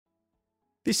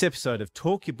This episode of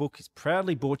Talk Your Book is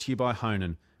proudly brought to you by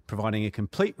Honan, providing a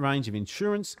complete range of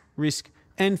insurance, risk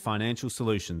and financial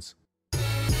solutions.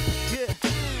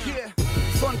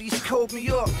 Fundies called me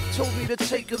up, told me to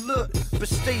take a look, but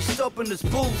stay stubborn as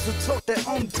bulls and talk their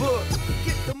own book.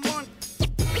 Get the money,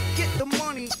 get the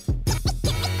money,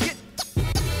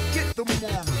 get the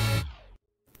money.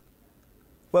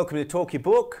 Welcome to Talk Your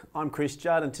Book. I'm Chris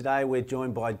Judd, and today we're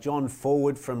joined by John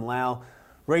Forward from Lau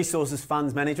Resources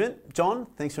Funds Management. John,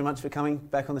 thanks very much for coming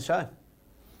back on the show.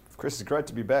 Chris, it's great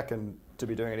to be back and to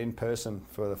be doing it in person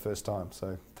for the first time,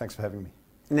 so thanks for having me.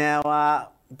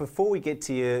 Now, before we get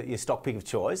to your stock pick of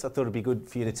choice, I thought it'd be good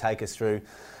for you to take us through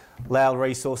Lau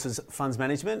Resources Funds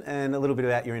Management and a little bit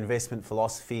about your investment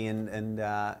philosophy and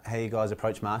how you guys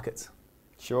approach markets.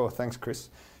 Sure, thanks Chris.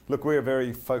 Look, we're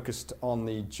very focused on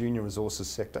the junior resources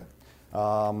sector.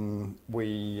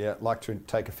 We like to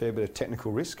take a fair bit of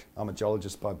technical risk. I'm a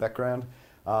geologist by background,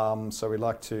 so we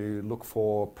like to look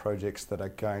for projects that are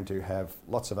going to have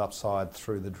lots of upside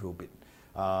through the drill bit.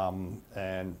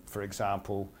 And for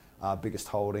example, our biggest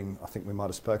holding, I think we might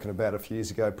have spoken about a few years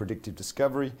ago, Predictive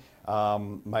Discovery,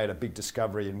 made a big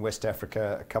discovery in West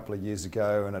Africa a couple of years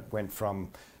ago, and it went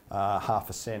from half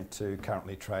a cent to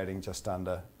currently trading just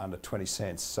under 20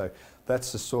 cents. So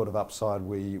that's the sort of upside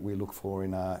we look for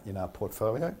in our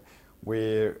portfolio.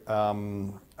 We're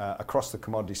across the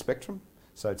commodity spectrum.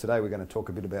 So today we're going to talk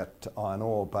a bit about iron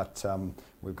ore, but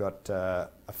we've got a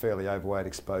fairly overweight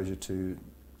exposure to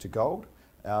gold,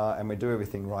 and we do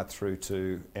everything right through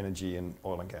to energy and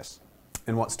oil and gas.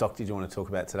 And what stock did you want to talk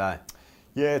about today?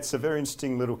 Yeah, it's a very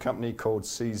interesting little company called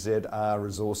CZR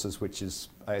Resources, which is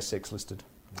ASX listed.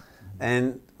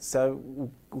 And so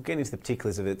we'll get into the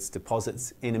particulars of its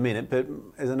deposits in a minute, but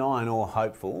as an iron ore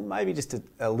hopeful, maybe just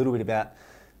a little bit about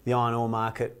the iron ore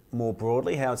market more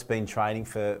broadly, how it's been trading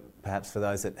for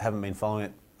those that haven't been following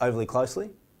it overly closely.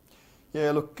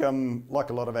 Yeah, look, like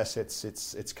a lot of assets,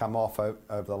 it's come off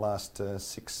over the last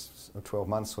 6 or 12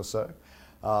 months or so.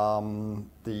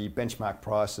 The benchmark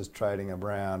price is trading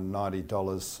around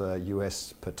 $90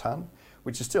 US per tonne,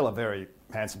 which is still a very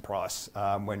handsome price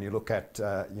when you look at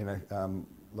the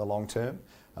long term.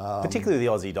 Particularly the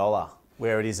Aussie dollar,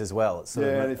 where it is as well. It's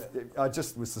I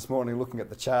just was this morning looking at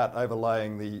the chart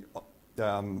overlaying the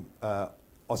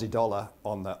Aussie dollar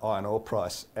on the iron ore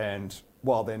price, and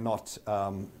while they're not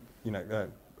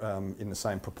in the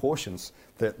same proportions,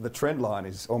 the trend line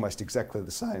is almost exactly the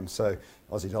same. So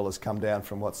Aussie dollar's come down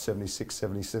from 76,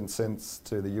 70 cents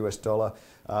to the US dollar.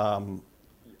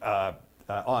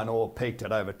 Iron ore peaked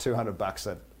at over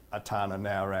 $200 a tonne and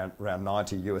now around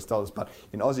 90 US dollars. But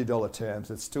in Aussie dollar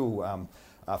terms, it's still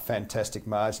a fantastic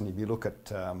margin. If you look at,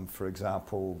 for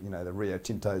example, the Rio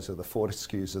Tintos or the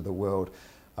Fortescues of the world,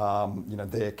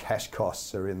 their cash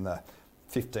costs are in the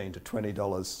 $15 to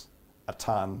 $20 a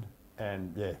tonne.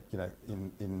 And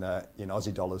in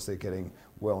Aussie dollars, they're getting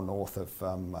well north of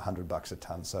 $100 a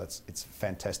tonne. So it's a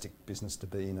fantastic business to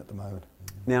be in at the moment.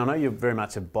 Now, I know you're very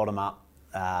much a bottom-up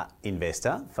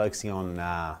investor, focusing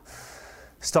on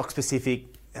stock-specific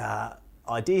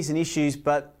ideas and issues,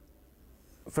 but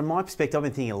from my perspective, I've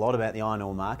been thinking a lot about the iron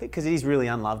ore market because it is really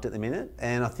unloved at the minute,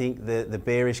 and I think the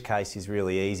bearish case is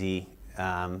really easy.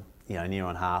 Near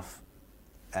on half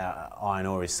iron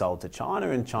ore is sold to China,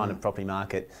 and China property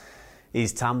market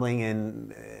is tumbling,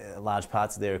 and large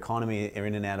parts of their economy are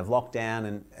in and out of lockdown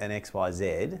and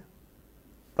XYZ.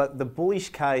 But the bullish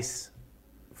case,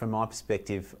 from my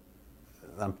perspective,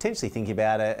 I'm potentially thinking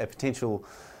about a potential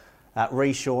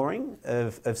reshoring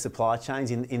of supply chains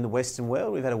in the Western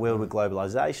world. We've had a world with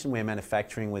globalisation where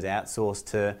manufacturing was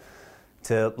outsourced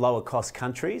to lower cost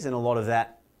countries, and a lot of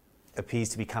that appears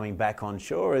to be coming back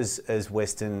onshore as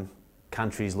Western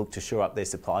countries look to shore up their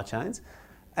supply chains.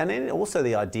 And then also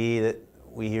the idea that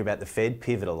we hear about the Fed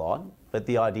pivot a lot, but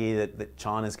the idea that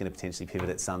China's going to potentially pivot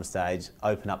at some stage,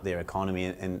 open up their economy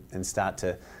and start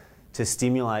to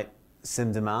stimulate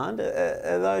some demand.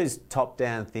 Are those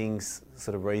top-down things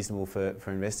sort of reasonable for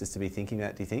investors to be thinking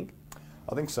about, do you think?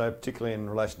 I think so, particularly in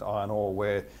relation to iron ore,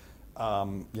 where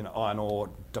iron ore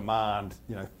demand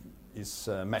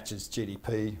matches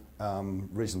GDP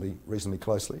reasonably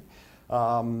closely.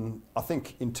 I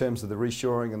think in terms of the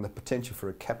reshoring and the potential for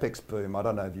a capex boom, I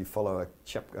don't know if you follow a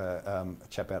chap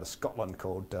out of Scotland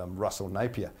called Russell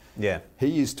Napier. Yeah.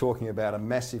 He is talking about a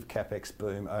massive capex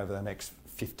boom over the next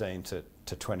 15 to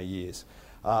 20 years.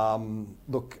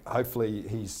 Look, hopefully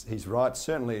he's right.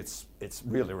 Certainly it's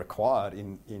really required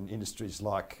in industries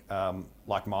like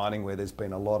mining, where there's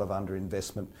been a lot of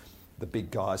underinvestment. The big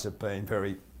guys have been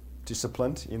very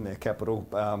disciplined in their capital,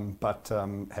 but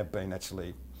have been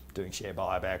actually doing share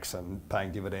buybacks and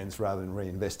paying dividends rather than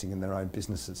reinvesting in their own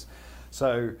businesses.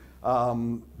 So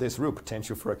there's real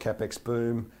potential for a CapEx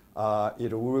boom.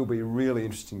 It will be really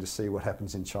interesting to see what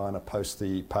happens in China post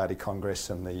the Party Congress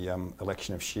and the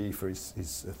election of Xi for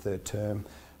his third term.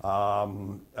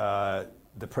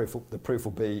 The proof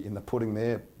will be in the pudding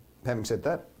there. Having said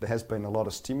that, there has been a lot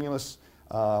of stimulus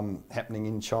happening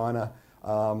in China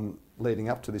leading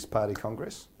up to this Party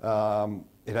Congress.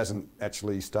 It hasn't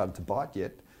actually started to bite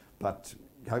yet, but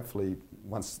hopefully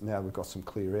once now we've got some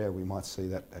clear air, we might see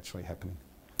that actually happening.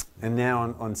 And now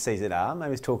on CZR,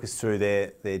 maybe talk us through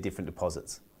their different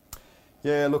deposits.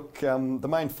 Yeah, look, the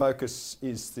main focus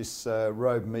is this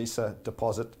Robe Mesa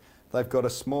deposit. They've got a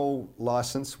small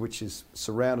licence which is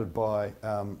surrounded by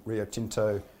Rio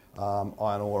Tinto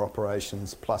iron ore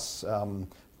operations, plus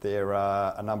there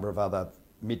are a number of other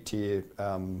mid-tier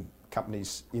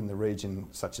companies in the region,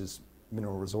 such as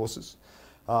Mineral Resources.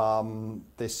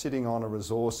 They're sitting on a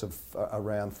resource of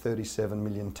around 37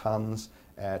 million tonnes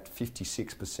at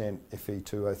 56%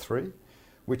 Fe2O3,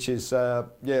 which is,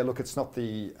 look, it's not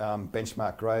the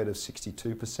benchmark grade of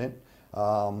 62%,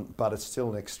 but it's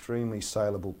still an extremely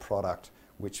saleable product,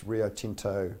 which Rio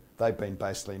Tinto, they've been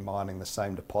basically mining the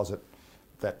same deposit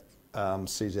that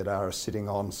CZR are sitting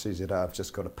on. CZR have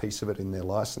just got a piece of it in their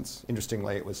licence.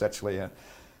 Interestingly, it was actually an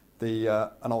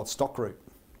old stock route.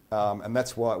 And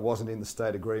that's why it wasn't in the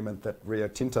state agreement that Rio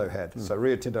Tinto had. So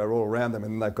Rio Tinto are all around them,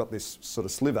 and they've got this sort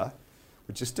of sliver,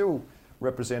 which is still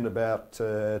represent about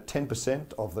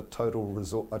 10% of the total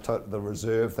the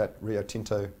reserve that Rio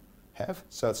Tinto have.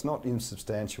 So it's not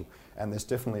insubstantial, and there's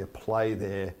definitely a play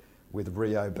there with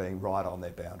Rio being right on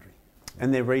their boundary.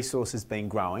 And their resource has been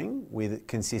growing with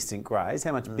consistent grades.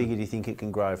 How much bigger do you think it can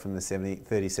grow from the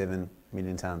 37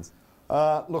 million tonnes?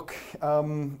 Look,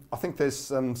 I think there's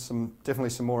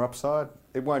definitely some more upside.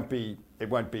 It won't be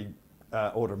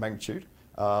order of magnitude,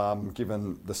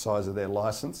 given the size of their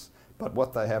licence. But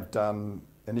what they have done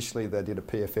initially, they did a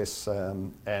PFS,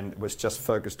 and it was just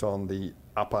focused on the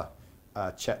upper.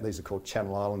 These are called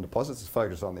Channel Island deposits. It's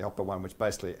focused on the upper one, which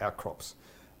basically outcrops.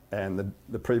 And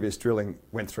the previous drilling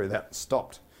went through that and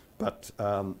stopped. But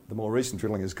the more recent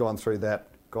drilling has gone through that,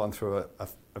 gone through a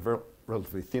very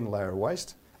relatively thin layer of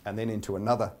waste, and then into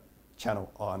another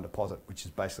channel iron deposit, which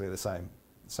is basically the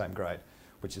same grade,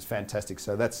 which is fantastic.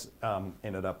 So that's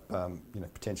ended up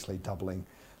potentially doubling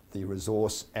the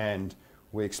resource, and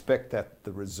we expect that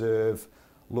the reserve,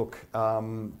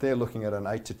 they're looking at an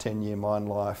 8 to 10 year mine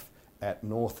life at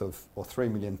north of 3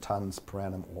 million tonnes per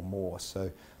annum or more. So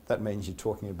that means you're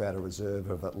talking about a reserve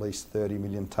of at least 30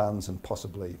 million tonnes and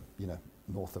possibly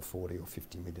north of 40 or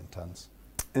 50 million tonnes.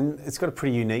 And it's got a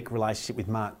pretty unique relationship with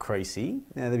Mark Creasy.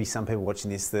 Now, there'll be some people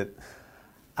watching this that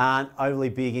aren't overly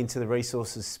big into the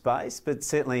resources space, but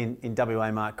certainly in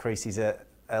WA, Mark Creasy's a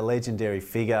legendary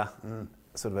figure,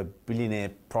 sort of a billionaire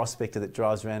prospector that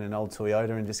drives around an old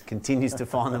Toyota and just continues to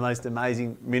find the most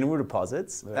amazing mineral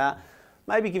deposits. Yeah.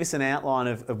 Maybe give us an outline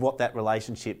of what that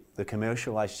relationship, the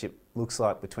commercial relationship, looks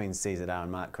like between CZR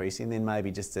and Mark Creasy, and then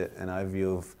maybe just an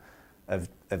overview of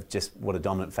just what a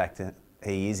dominant factor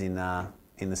he is in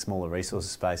the smaller resources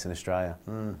space in Australia.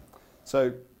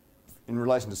 So, in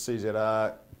relation to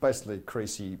CZR, basically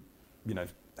Creasy,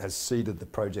 has seeded the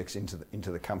projects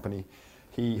into the company.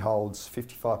 He holds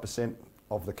 55%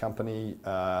 of the company.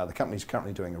 The company's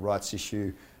currently doing a rights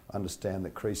issue. I understand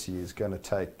that Creasy is going to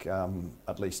take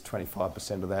at least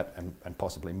 25% of that and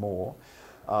possibly more.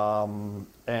 So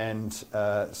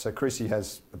Creasy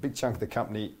has a big chunk of the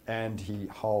company, and he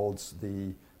holds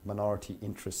the minority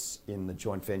interests in the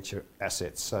joint venture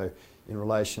assets. So in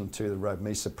relation to the Robe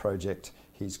Mesa project,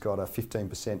 he's got a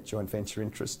 15% joint venture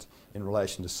interest. In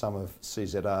relation to some of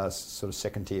CZR's sort of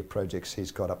second tier projects,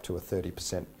 he's got up to a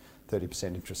 30%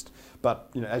 interest. But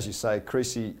as you say,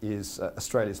 Creasy is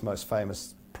Australia's most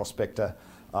famous prospector.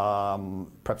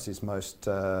 Perhaps his most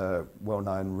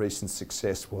well-known recent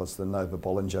success was the Nova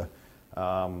Bollinger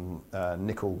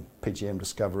nickel PGM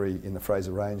discovery in the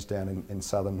Fraser Range down in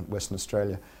southern Western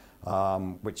Australia,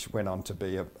 which went on to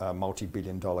be a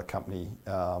multi-billion-dollar company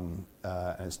and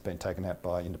has been taken out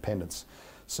by independents.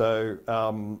 So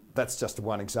that's just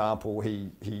one example. He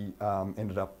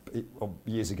ended up,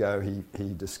 years ago,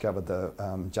 he discovered the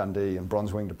Jundee and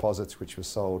Bronzewing deposits, which was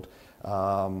sold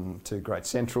to Great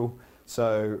Central.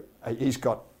 So he's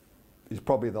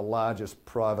probably the largest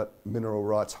private mineral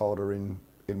rights holder in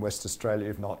West Australia,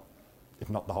 if not if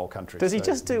not the whole country. Does he So,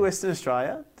 just do Western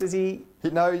Australia? Does he?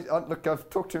 Look, I've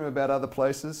talked to him about other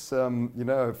places.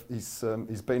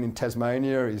 He's been in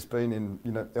Tasmania. He's been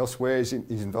in elsewhere. He's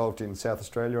involved in South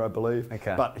Australia, I believe.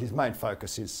 Okay. But his main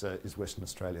focus is Western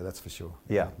Australia. That's for sure.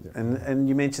 Yeah. And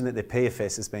you mentioned that the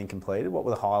PFS has been completed. What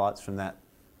were the highlights from that?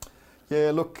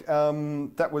 Yeah, look,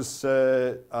 that was,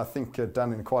 I think,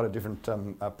 done in quite a different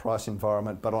price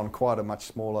environment, but on quite a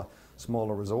much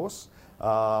smaller resource,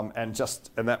 and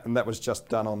that was just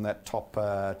done on that top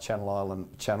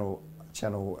Channel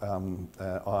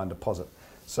iron deposit.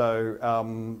 So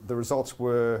the results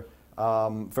were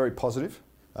very positive.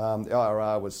 The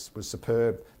IRR was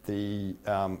superb.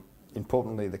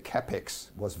 Importantly, the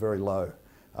capex was very low.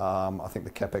 I think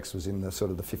the capex was in the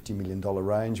sort of the $50 million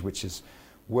range, which is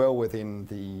well within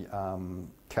the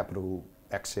capital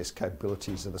access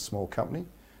capabilities of a small company.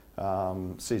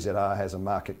 CZR has a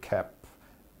market cap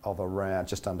of around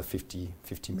just under $50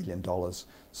 million.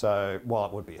 So while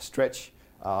it would be a stretch,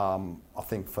 I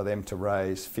think for them to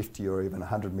raise $50 or even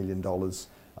 $100 million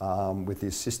with the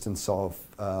assistance of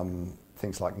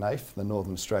things like NAIF, the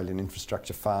Northern Australian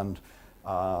Infrastructure Fund,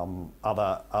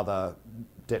 other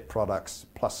debt products,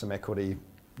 plus some equity,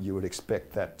 you would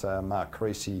expect that Mark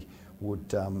Creasy would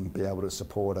be able to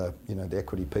support the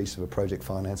equity piece of a project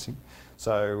financing.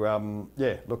 So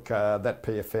that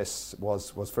PFS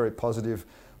was very positive,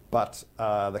 but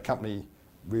the company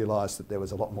realised that there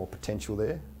was a lot more potential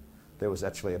there. There was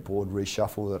actually a board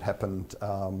reshuffle that happened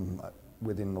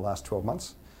within the last 12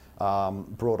 months,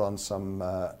 brought on some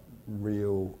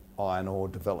real iron ore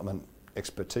development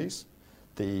expertise.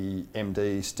 The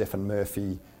MD, Stephen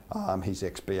Murphy, he's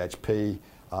ex-BHP.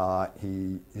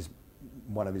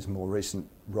 One of his more recent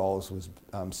roles was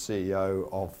CEO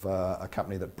of a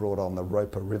company that brought on the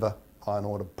Roper River iron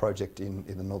ore project in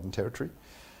the Northern Territory.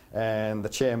 And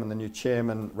the new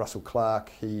chairman, Russell Clark,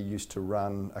 he used to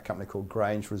run a company called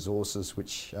Grange Resources,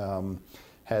 which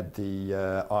had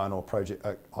the iron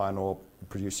ore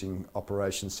producing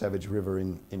operation Savage River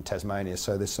in Tasmania.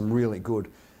 So there's some really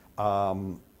good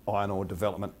iron ore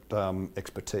development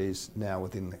expertise now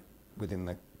within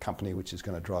the company, which is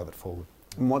going to drive it forward.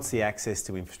 And what's the access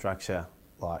to infrastructure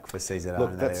like for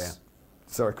CZR in that area?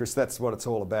 Sorry, Chris, that's what it's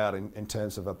all about in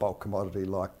terms of a bulk commodity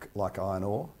like iron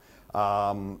ore.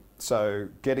 So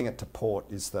getting it to port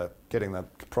getting the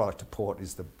product to port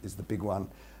is the big one.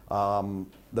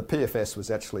 The PFS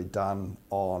was actually done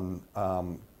on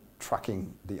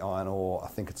trucking the iron ore. I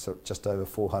think it's just over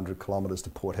 400 kilometres to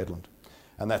Port Hedland,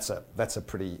 and that's a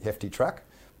pretty hefty truck.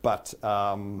 But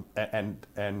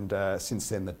since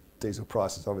then the diesel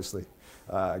price has obviously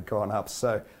gone up.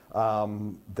 So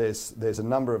there's a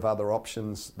number of other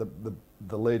options.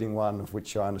 The leading one of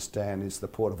which I understand is the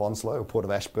Port of Onslow, or Port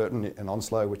of Ashburton in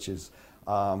Onslow, which is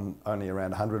only around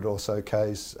 100 or so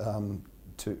k's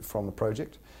from the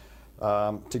project.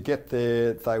 To get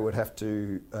there, they would have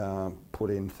to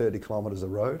put in 30 kilometres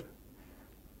of road,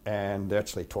 and they're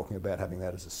actually talking about having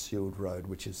that as a sealed road,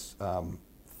 which is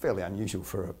fairly unusual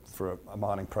for a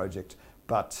mining project,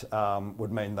 but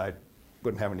would mean they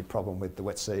wouldn't have any problem with the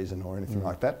wet season or anything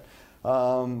like that.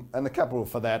 And the capital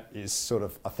for that is sort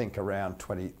of, I think, around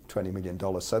 $20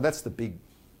 million. So that's the big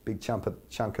chunk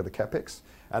of the capex.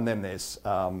 And then there's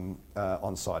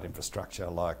on-site infrastructure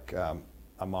like a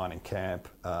mining camp,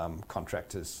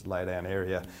 contractors lay down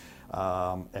area,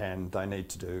 and they need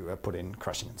to put in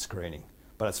crushing and screening.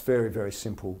 But it's very, very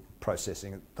simple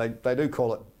processing. They do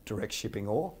call it direct shipping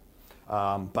ore,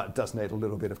 but it does need a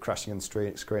little bit of crushing and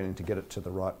screening to get it to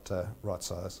the right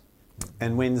size.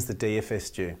 And when's the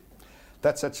DFS due?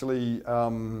 That's actually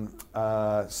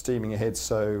steaming ahead.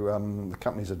 So the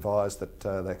company's advised that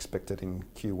they expect it in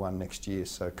Q1 next year.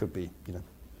 So it could be,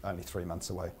 only 3 months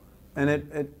away. And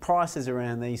at prices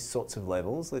around these sorts of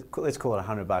levels, let's call it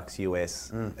 $100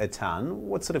 US a tonne.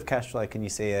 What sort of cash flow can you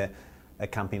see a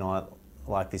company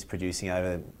like this producing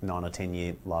over 9 or 10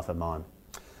 year life of mine?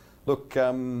 Look,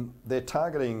 they're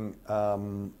targeting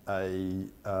a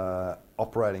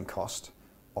operating cost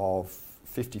of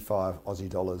 55 Aussie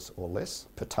dollars or less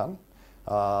per tonne,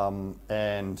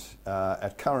 and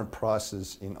at current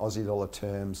prices in Aussie dollar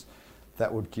terms,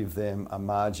 that would give them a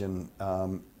margin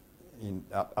in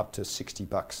up to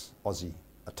 $60 Aussie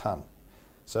a tonne.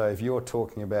 So if they're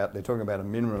talking about a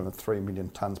minimum of 3 million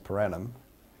tonnes per annum,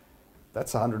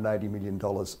 that's $180 million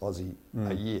Aussie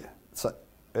a year. So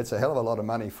it's a hell of a lot of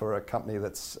money for a company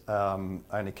that's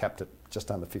only capped at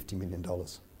just under $50 million.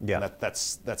 Yeah, and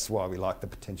that's why we like the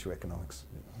potential economics.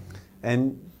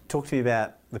 And talk to me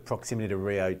about the proximity to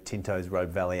Rio Tinto's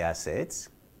Robe Valley assets.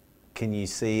 Can you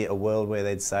see a world where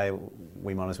they'd say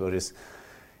we might as well just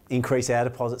increase our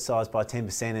deposit size by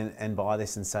 10% and buy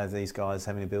this and save these guys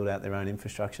having to build out their own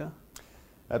infrastructure?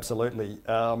 Absolutely.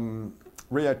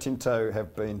 Rio Tinto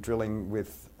have been drilling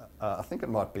with, I think it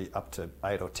might be up to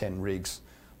 8 or 10 rigs,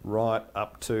 right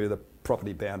up to the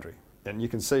property boundary. And you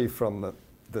can see from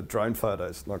the drone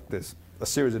photos, like there's a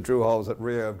series of drill holes that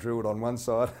Rio have drilled on one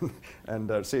side and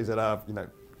CZR,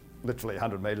 literally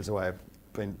 100 metres away have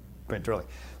been drilling.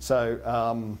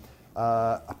 So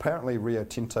apparently Rio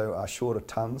Tinto are short of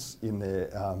tonnes in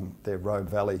their Robe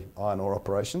Valley iron ore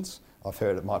operations. I've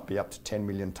heard it might be up to 10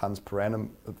 million tonnes per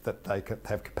annum that they could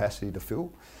have capacity to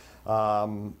fill.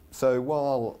 So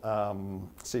while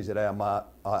CZR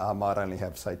might only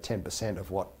have, say, 10%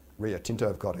 of what Rio Tinto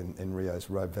have got in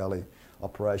Rio's Robe Valley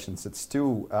operations, it's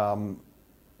still,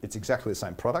 it's exactly the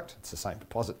same product, it's the same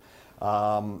deposit,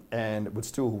 and it would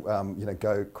still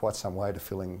go quite some way to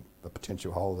filling the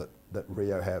potential hole that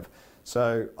Rio have.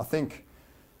 So I think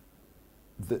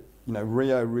that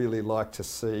Rio really like to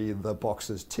see the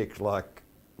boxes ticked, like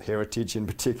heritage in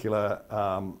particular,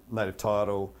 native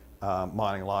title,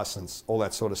 mining licence, all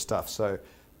that sort of stuff. So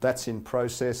that's in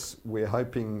process. We're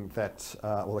hoping that,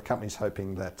 the company's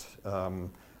hoping that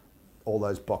all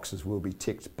those boxes will be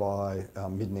ticked by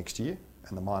mid next year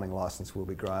and the mining licence will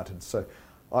be granted. So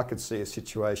I could see a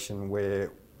situation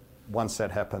where once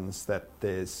that happens, that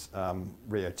there's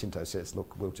Rio Tinto says,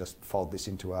 look, we'll just fold this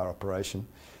into our operation.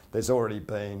 There's already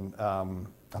been, I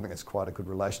think it's quite a good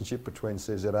relationship between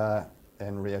CZR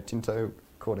and Rio Tinto,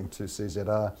 according to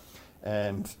CZR.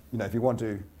 And if you want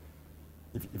to,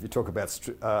 if you talk about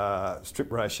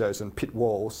strip ratios and pit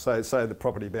walls, say the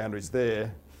property boundary's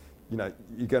there, you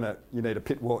need a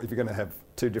pit wall. If you're going to have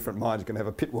two different mines, you're going to have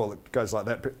a pit wall that goes like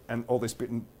that, and all this bit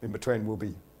in between will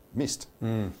be missed.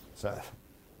 So,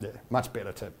 yeah, much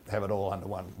better to have it all under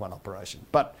one operation.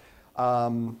 But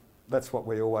that's what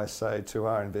we always say to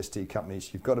our investee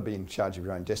companies. You've got to be in charge of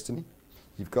your own destiny.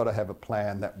 You've got to have a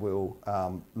plan that will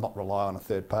not rely on a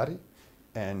third party.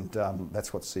 And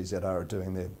that's what CZR are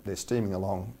doing. They're steaming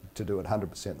along to do it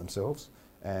 100% themselves.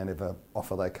 And if an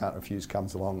offer they can't refuse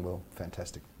comes along, well,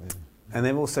 fantastic. Yeah. And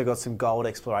they've also got some gold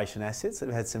exploration assets that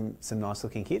have had some nice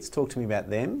looking hits. Talk to me about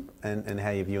them and how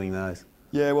you're viewing those.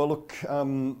 Yeah, well, look,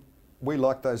 we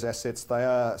like those assets. They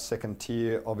are second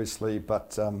tier, obviously,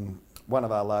 but one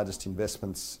of our largest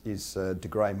investments is De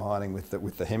Grey Mining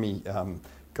with the Hemi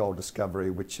gold discovery,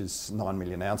 which is 9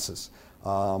 million ounces.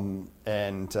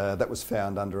 And that was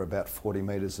found under about 40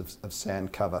 metres of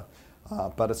sand cover.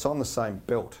 But it's on the same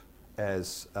belt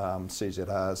as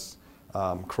CZR's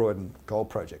Croydon Gold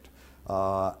Project.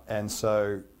 And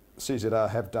so CZR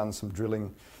have done some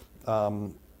drilling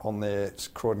on their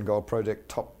Croydon Gold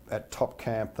Project. At Top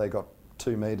Camp, they got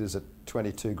 2 metres at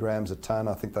 22 grams a tonne.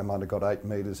 I think they might have got 8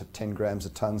 metres at 10 grams a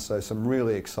tonne. So some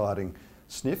really exciting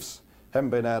sniffs.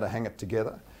 Haven't been able to hang it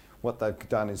together. What they've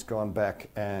done is gone back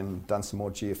and done some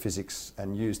more geophysics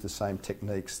and used the same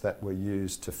techniques that were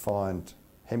used to find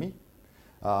Hemi,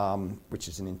 which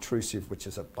is an intrusive, which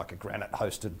is like a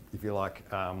granite-hosted, if you like,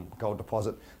 gold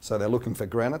deposit. So they're looking for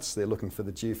granites. They're looking for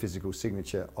the geophysical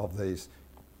signature of these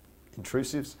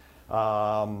intrusives,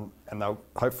 and they'll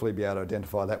hopefully be able to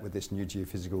identify that with this new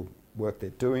geophysical work they're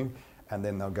doing, and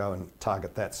then they'll go and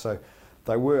target that. So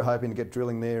they were hoping to get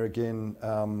drilling there again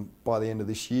by the end of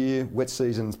this year. Wet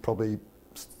season's probably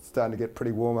starting to get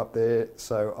pretty warm up there,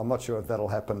 so I'm not sure if that'll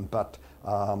happen, but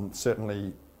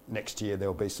certainly next year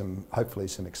there'll be hopefully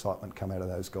some excitement come out of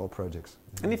those gold projects.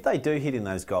 And if they do hit in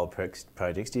those gold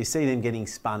projects, do you see them getting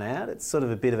spun out? It's sort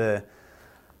of a bit of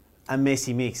a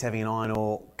messy mix, having an iron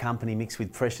ore company mixed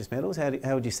with precious metals.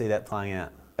 How would you see that playing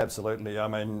out? Absolutely. I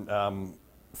mean,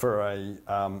 for a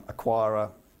acquirer,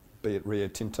 be it Rio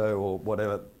Tinto or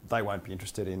whatever, they won't be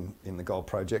interested in the gold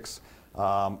projects.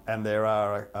 And there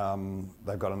are,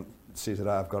 CZR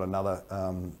have got another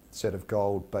set of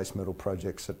gold base metal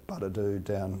projects at Butterdoo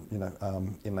down,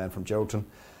 inland from Geraldton.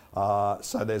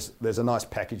 So there's a nice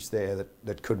package there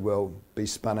that could well be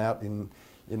spun out in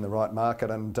the right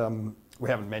market. And we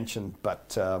haven't mentioned, but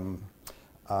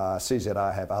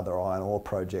CZR have other iron ore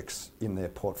projects in their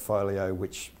portfolio,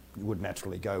 which would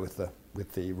naturally go with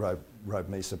the Robe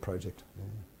Mesa project. Yeah.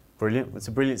 Brilliant. It's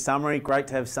a brilliant summary. Great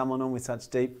to have someone on with such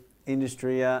deep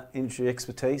industry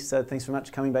expertise. So thanks very much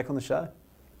for coming back on the show.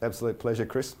 Absolute pleasure,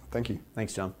 Chris. Thank you.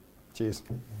 Thanks, John. Cheers.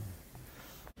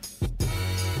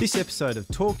 This episode of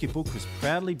Talk Your Book was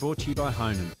proudly brought to you by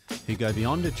Honan, who go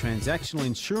beyond a transactional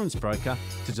insurance broker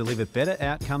to deliver better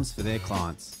outcomes for their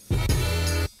clients.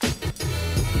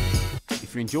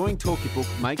 If you're enjoying Talk Your Book,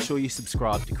 make sure you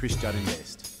subscribe to Chris Judd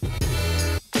Invest.